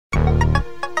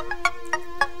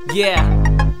Yeah,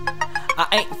 I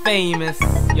ain't famous.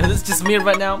 Yo, this is just me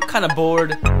right now. I'm kinda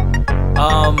bored.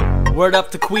 Word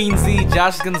up to Queen Z,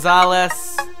 Josh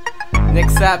Gonzalez, Nick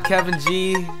Sapp, Kevin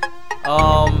G.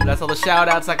 That's all the shout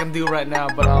outs I can do right now,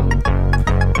 but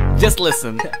just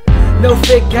listen. No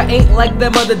fake, I ain't like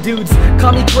them other dudes.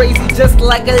 Call me crazy just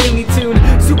like a Looney Tune.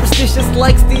 Superstitious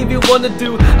like Stevie Wonder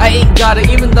do. I ain't got it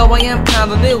even though I am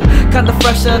kinda new. Kinda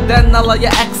fresher than all of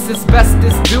your exes.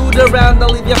 Bestest dude around, I'll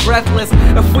leave you breathless.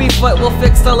 If we fight, we'll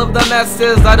fix all of the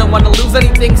messes. I don't wanna lose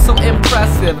anything so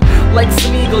impressive. Like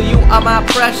Smeagol, you are my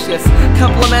precious.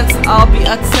 Compliments, I'll be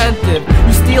attentive.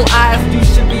 You steal eyes, you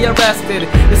should be arrested.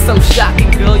 It's so shocking,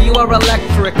 girl, you are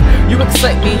electric. You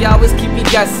excite me, always keep me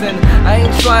guessing. I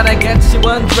ain't trying to get you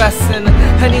undressing.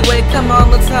 Anyway, come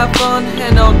on, let's have fun.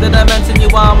 And know that I mention you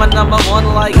are my number one,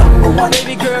 like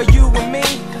baby girl, you and